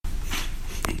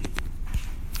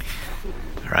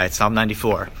All right, Psalm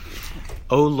 94.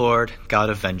 O Lord, God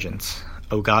of vengeance,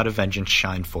 O God of vengeance,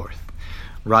 shine forth.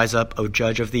 Rise up, O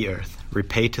Judge of the earth,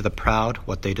 repay to the proud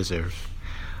what they deserve.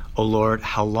 O Lord,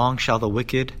 how long shall the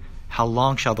wicked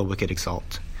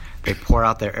exalt? They pour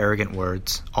out their arrogant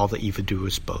words, all the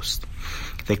evildoers boast.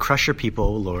 They crush your people,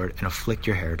 O Lord, and afflict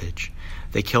your heritage.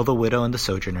 They kill the widow and the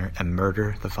sojourner and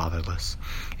murder the fatherless.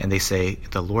 And they say,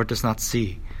 the Lord does not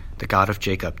see, the God of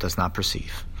Jacob does not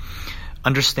perceive.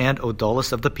 Understand, O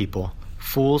dullest of the people,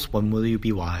 fools, when will you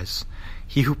be wise?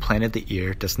 He who planted the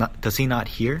ear, does he not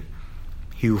hear?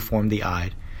 He who formed the eye,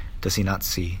 does he not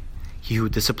see? He who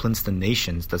disciplines the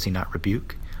nations, does he not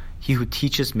rebuke? He who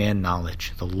teaches man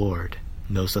knowledge, the Lord,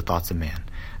 knows the thoughts of man,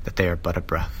 that they are but a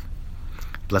breath.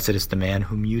 Blessed is the man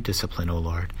whom you discipline, O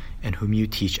Lord, and whom you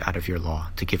teach out of your law,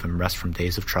 to give him rest from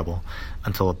days of trouble,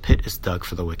 until a pit is dug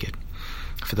for the wicked.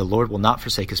 For the Lord will not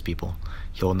forsake his people,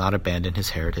 he will not abandon his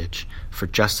heritage, for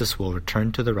justice will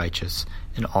return to the righteous,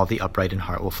 and all the upright in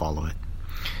heart will follow it.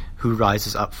 Who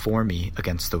rises up for me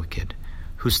against the wicked?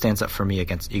 Who stands up for me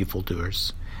against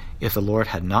evildoers? If the Lord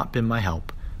had not been my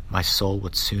help, my soul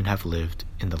would soon have lived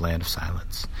in the land of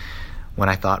silence. When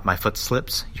I thought my foot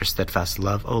slips, your steadfast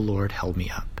love, O Lord, held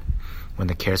me up. When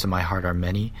the cares of my heart are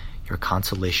many, your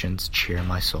consolations cheer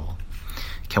my soul.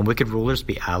 Can wicked rulers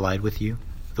be allied with you,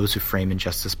 those who frame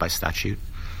injustice by statute?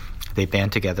 They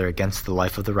band together against the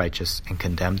life of the righteous and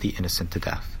condemn the innocent to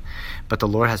death. But the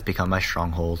Lord has become my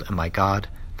stronghold and my God,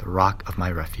 the rock of my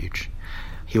refuge.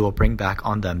 He will bring back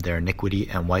on them their iniquity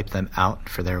and wipe them out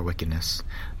for their wickedness.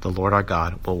 The Lord our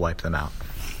God will wipe them out.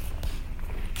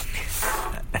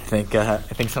 I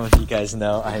think some of you guys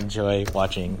know I enjoy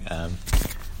watching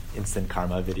instant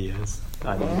karma videos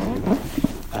on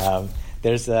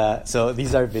YouTube. So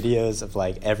these are videos of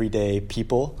like everyday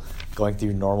people going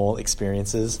through normal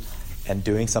experiences and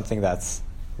doing something that's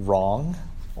wrong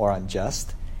or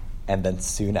unjust, and then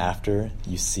soon after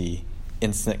you see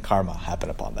instant karma happen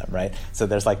upon them, right? So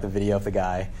there's like the video of the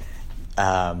guy,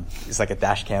 it's like a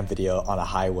dash cam video on a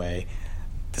highway.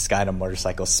 This guy on a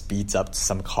motorcycle speeds up to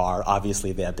some car.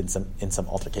 Obviously they have been in some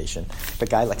altercation. The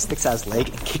guy like sticks out his leg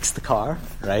and kicks the car,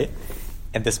 right?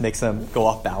 And this makes him go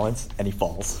off balance and he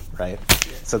falls, right?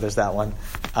 So there's that one.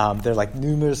 There are like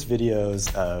numerous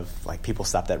videos of like people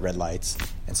stopped at red lights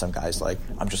and some guy's like,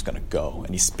 I'm just gonna go. And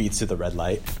he speeds through the red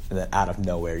light and then out of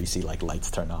nowhere you see like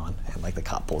lights turn on and like the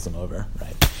cop pulls him over,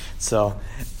 right? So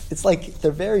it's like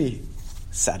they're very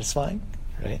satisfying,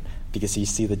 right? Because you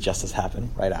see the justice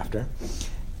happen right after.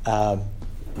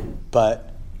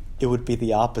 But it would be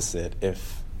the opposite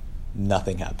if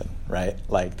nothing happened, right?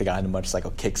 Like the guy on the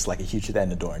motorcycle kicks like a huge dent in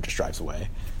the door and just drives away.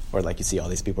 Or like you see all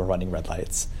these people running red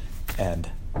lights and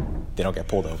they don't get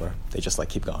pulled over. They just like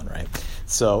keep going, right?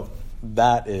 So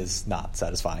that is not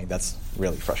satisfying. That's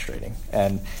really frustrating.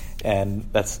 And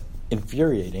that's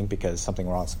infuriating because something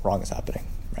wrong is happening,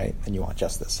 right? And you want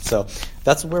justice. So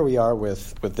that's where we are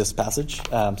with this passage,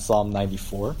 Psalm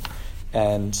 94.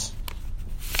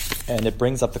 And it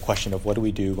brings up the question of what do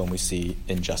we do when we see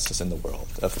injustice in the world,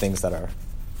 of things that are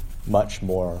much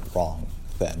more wrong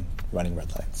than running red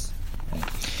lights.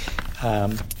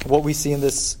 Right? What we see in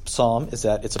this psalm is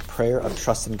that it's a prayer of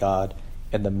trust in God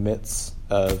in the midst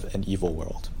of an evil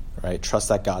world. Right? Trust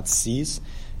that God sees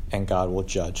and God will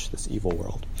judge this evil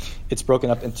world. It's broken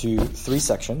up into three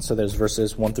sections. So there's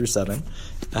verses 1 through 7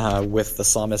 with the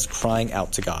psalmist crying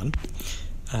out to God.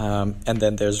 And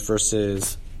then there's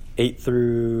verses 8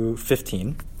 through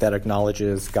 15 that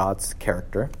acknowledges God's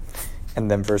character, and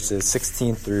then verses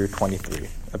 16 through 23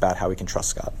 about how we can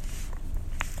trust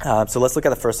God. So let's look at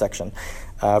the first section,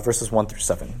 verses 1 through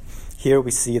 7. Here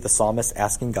we see the psalmist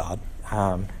asking God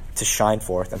to shine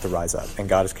forth and to rise up, and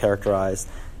God is characterized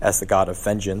as the God of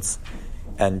vengeance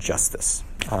and justice.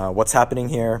 What's happening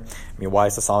here? I mean, why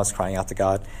is the psalmist crying out to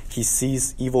God? He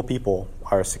sees evil people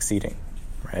are succeeding,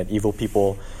 right? Evil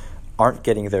people aren't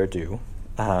getting their due.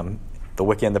 The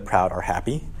wicked and the proud are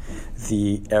happy.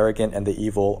 The arrogant and the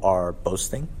evil are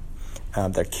boasting.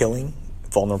 They're killing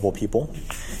vulnerable people.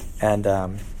 And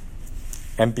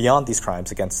beyond these crimes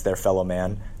against their fellow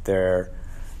man, they're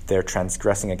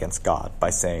transgressing against God by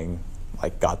saying,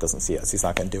 like, God doesn't see us. He's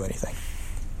not going to do anything.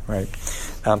 Right?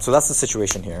 So that's the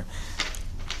situation here.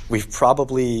 We've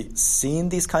probably seen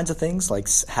these kinds of things, like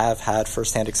have had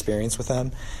firsthand experience with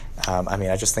them.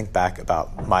 I just think back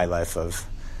about my life of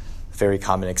very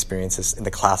common experiences in the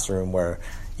classroom where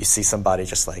you see somebody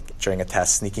just like during a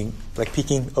test sneaking, like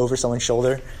peeking over someone's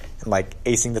shoulder and like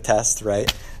acing the test,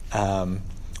 right?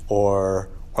 Or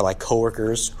like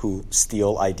coworkers who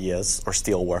steal ideas or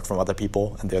steal work from other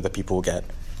people, and they're the people who get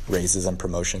raises and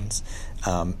promotions.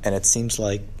 And it seems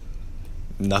like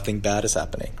nothing bad is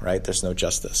happening, right? There's no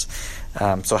justice.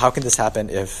 So how can this happen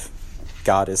if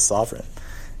God is sovereign?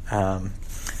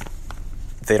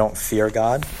 They don't fear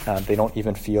God. They don't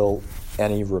even feel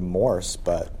any remorse,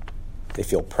 but they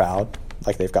feel proud,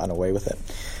 like they've gotten away with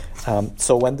it.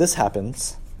 So when this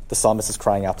happens, the psalmist is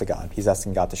crying out to God. He's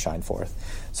asking God to shine forth.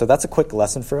 So that's a quick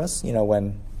lesson for us.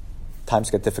 When times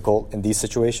get difficult in these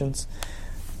situations,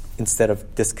 instead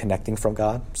of disconnecting from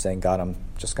God, saying, God, I'm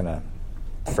just going to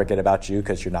forget about you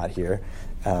because you're not here,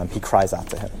 he cries out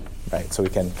to him, right? So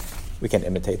we can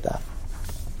imitate that.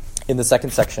 In the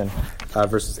second section,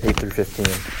 verses 8 through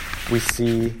 15, we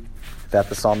see that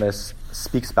the psalmist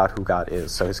speaks about who God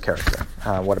is, so his character.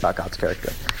 What about God's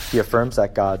character? He affirms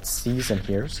that God sees and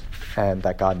hears, and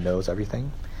that God knows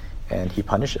everything, and he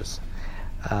punishes.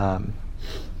 And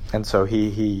so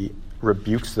he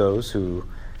rebukes those who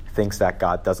thinks that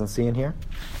God doesn't see and hear.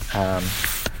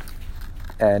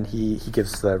 And he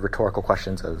gives the rhetorical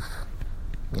questions of,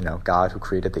 God who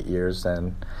created the ears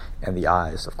and the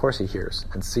eyes. Of course he hears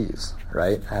and sees,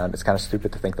 right? It's kind of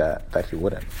stupid to think that he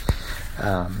wouldn't.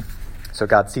 So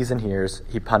God sees and hears,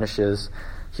 he punishes,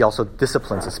 he also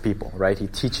disciplines his people, right? He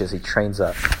teaches, he trains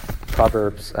up.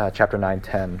 Proverbs chapter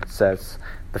 9:10 says,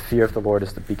 the fear of the Lord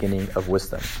is the beginning of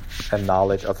wisdom, and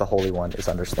knowledge of the Holy One is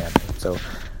understanding. So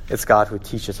it's God who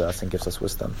teaches us and gives us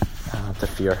wisdom to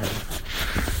fear him.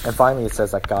 And finally, it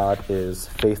says that God is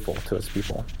faithful to his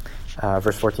people.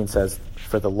 Verse 14 says,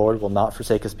 for the Lord will not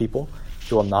forsake his people.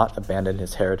 He will not abandon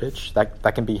his heritage.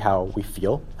 That can be how we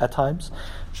feel at times.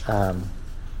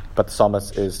 But the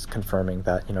psalmist is confirming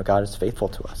that, God is faithful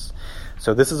to us.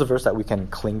 So this is a verse that we can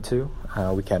cling to.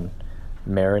 We can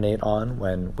marinate on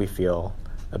when we feel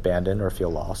abandoned or feel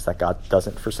lost, that God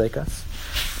doesn't forsake us.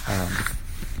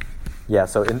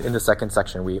 So in the second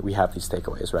section, we have these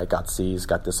takeaways, right? God sees,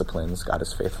 God disciplines, God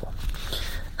is faithful.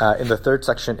 In the third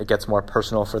section, it gets more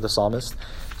personal for the psalmist.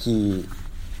 He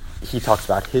talks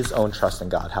about his own trust in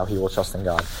God, how he will trust in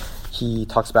God. He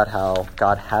talks about how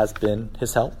God has been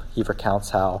his help. He recounts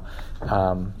how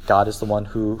God is the one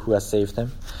who has saved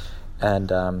him. And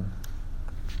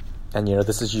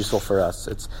this is useful for us.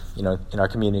 It's, in our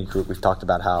community group, we've talked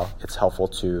about how it's helpful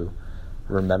to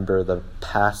remember the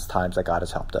past times that God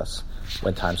has helped us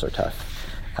when times are tough.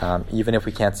 Even if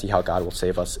we can't see how God will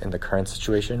save us in the current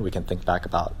situation, we can think back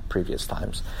about previous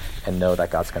times and know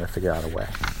that God's going to figure out a way.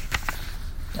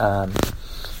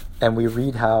 And we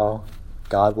read how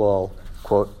God will,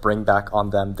 quote, bring back on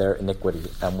them their iniquity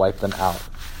and wipe them out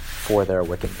for their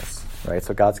wickedness, right?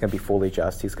 So God's going to be fully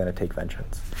just. He's going to take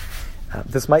vengeance.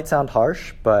 This might sound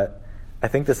harsh, but I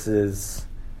think this is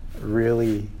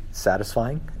really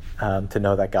satisfying to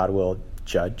know that God will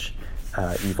judge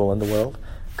evil in the world.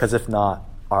 Because if not,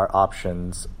 our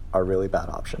options are really bad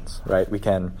options, right?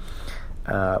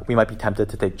 We might be tempted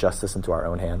to take justice into our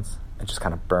own hands and just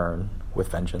kind of burn with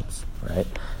vengeance, right?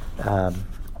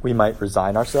 We might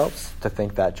resign ourselves to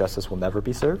think that justice will never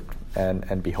be served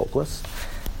and be hopeless.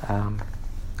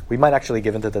 We might actually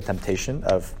give into the temptation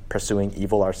of pursuing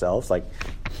evil ourselves, like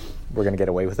we're going to get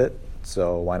away with it,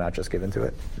 so why not just give into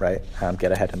it, right?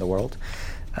 Get ahead in the world.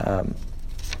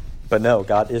 But no,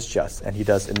 God is just, and he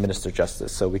does administer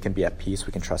justice, so we can be at peace,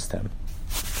 we can trust him.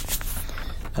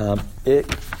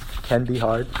 It can be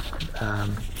hard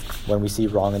when we see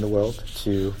wrong in the world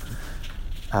to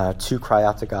cry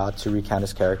out to God, to recount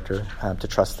his character, to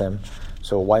trust him.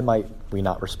 So why might we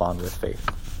not respond with faith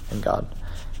in God?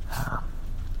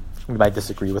 We might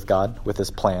disagree with God, with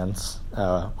his plans,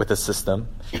 with his system.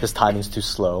 His timing's too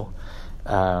slow,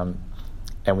 and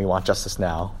we want justice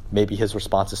now. Maybe his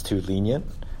response is too lenient,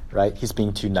 right? He's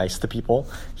being too nice to people.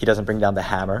 He doesn't bring down the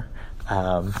hammer.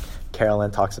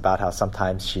 Carolyn talks about how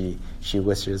sometimes she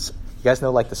wishes, you guys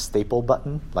know, like the staple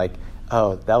button? Like,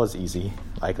 oh, that was easy,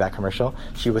 like that commercial.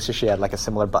 She wishes she had like a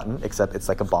similar button, except it's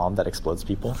like a bomb that explodes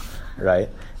people, right?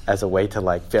 As a way to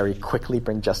like very quickly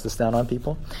bring justice down on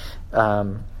people.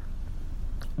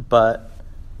 But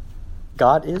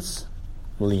God is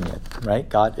lenient, right?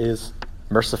 God is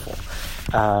merciful.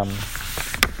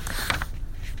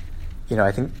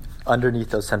 I think underneath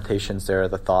those temptations, there are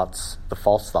the false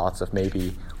thoughts of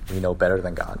maybe we know better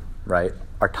than God, right?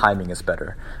 Our timing is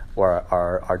better, or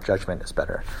our judgment is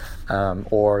better,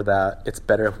 or that it's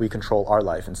better if we control our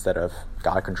life instead of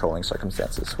God controlling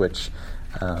circumstances, which,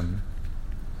 aren't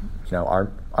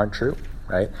true,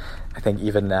 right? I think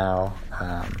even now,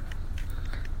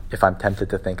 if I'm tempted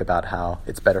to think about how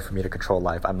it's better for me to control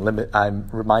life, I'm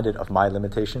reminded of my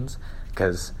limitations,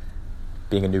 because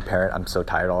being a new parent, I'm so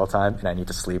tired all the time, and I need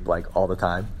to sleep like all the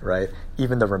time, right?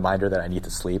 Even the reminder that I need to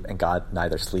sleep, and God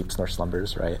neither sleeps nor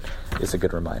slumbers, right, is a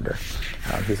good reminder.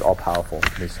 He's all-powerful,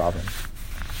 and he's sovereign.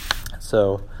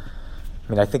 So,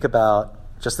 I think about,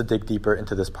 just to dig deeper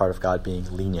into this part of God being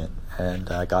lenient and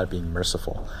God being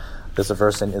merciful. There's a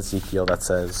verse in Ezekiel that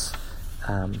says,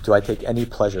 do I take any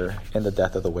pleasure in the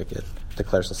death of the wicked,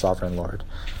 declares the sovereign Lord.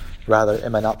 Rather,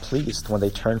 am I not pleased when they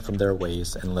turn from their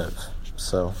ways and live?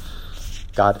 So,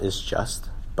 God is just,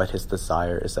 but his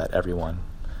desire is that everyone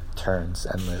turns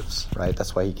and lives, right?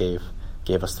 That's why he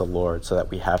gave us the Lord, so that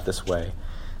we have this way.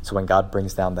 So when God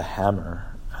brings down the hammer,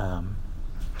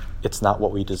 it's not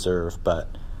what we deserve, but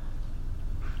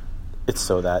it's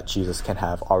so that Jesus can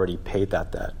have already paid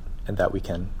that debt, and that we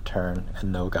can turn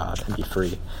and know God and be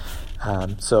free.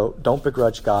 So don't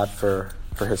begrudge God for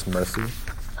his mercy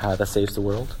that saves the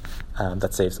world,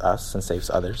 that saves us and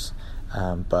saves others,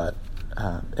 but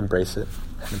embrace it,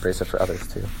 and embrace it for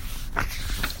others too.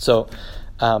 So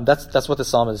that's what the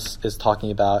psalm is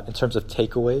talking about in terms of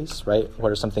takeaways, right?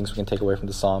 What are some things we can take away from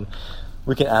the psalm?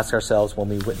 We can ask ourselves, when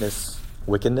we witness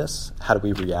wickedness, how do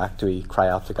we react? Do we cry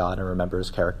out to God and remember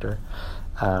his character?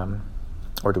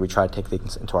 Or do we try to take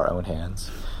things into our own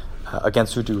hands?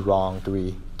 Against who do wrong, do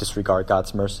we disregard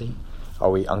God's mercy?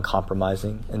 Are we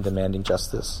uncompromising in demanding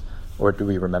justice? Or do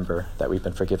we remember that we've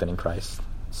been forgiven in Christ?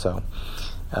 So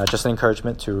just an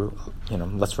encouragement to,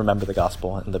 let's remember the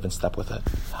gospel and live in step with it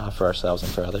for ourselves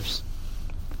and for others.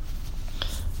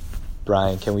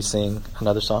 Brian, can we sing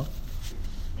another song?